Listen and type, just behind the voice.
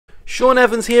Sean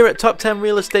Evans here at Top 10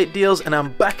 Real Estate Deals, and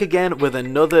I'm back again with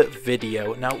another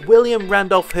video. Now, William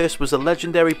Randolph Hearst was a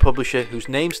legendary publisher whose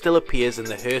name still appears in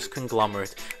the Hearst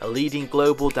conglomerate, a leading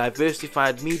global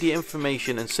diversified media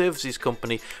information and services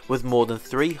company with more than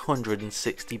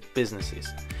 360 businesses.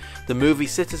 The movie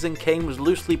Citizen Kane was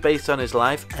loosely based on his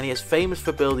life, and he is famous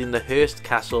for building the Hearst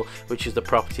Castle, which is the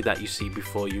property that you see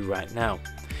before you right now.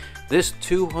 This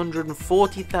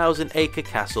 240,000 acre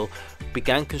castle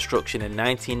began construction in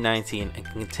 1919 and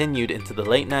continued into the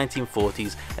late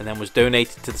 1940s, and then was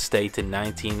donated to the state in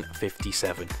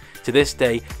 1957. To this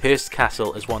day, Hearst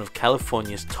Castle is one of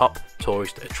California's top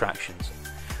tourist attractions.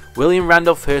 William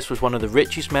Randolph Hearst was one of the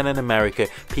richest men in America,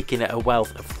 peaking at a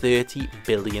wealth of $30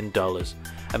 billion.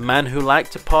 A man who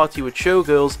liked to party with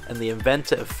showgirls and the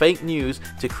inventor of fake news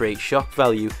to create shock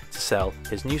value to sell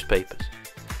his newspapers.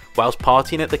 Whilst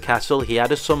partying at the castle, he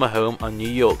had a summer home on New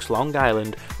York's Long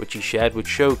Island, which he shared with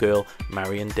showgirl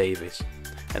Marion Davies.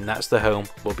 And that's the home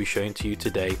we'll be showing to you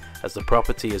today, as the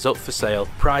property is up for sale,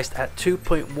 priced at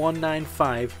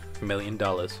 $2.195 million.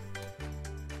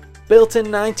 Built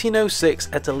in 1906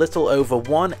 at a little over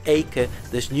 1 acre,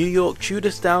 this New York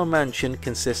Tudor-style mansion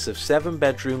consists of 7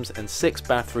 bedrooms and 6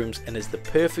 bathrooms and is the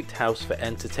perfect house for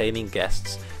entertaining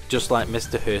guests, just like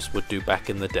Mr. Hearst would do back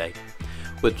in the day.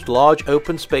 With large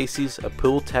open spaces, a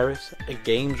pool terrace, a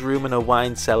games room and a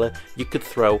wine cellar, you could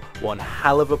throw one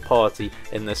hell of a party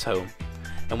in this home.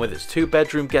 And with its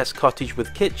 2-bedroom guest cottage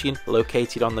with kitchen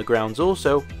located on the grounds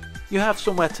also, you have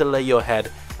somewhere to lay your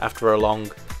head after a long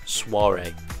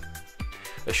soiree.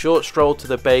 A short stroll to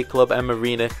the Bay Club and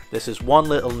Marina, this is one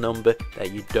little number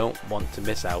that you don't want to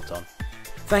miss out on.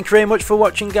 Thank you very much for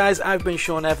watching, guys. I've been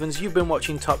Sean Evans, you've been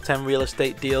watching Top 10 Real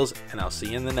Estate Deals, and I'll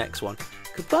see you in the next one.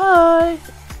 Goodbye!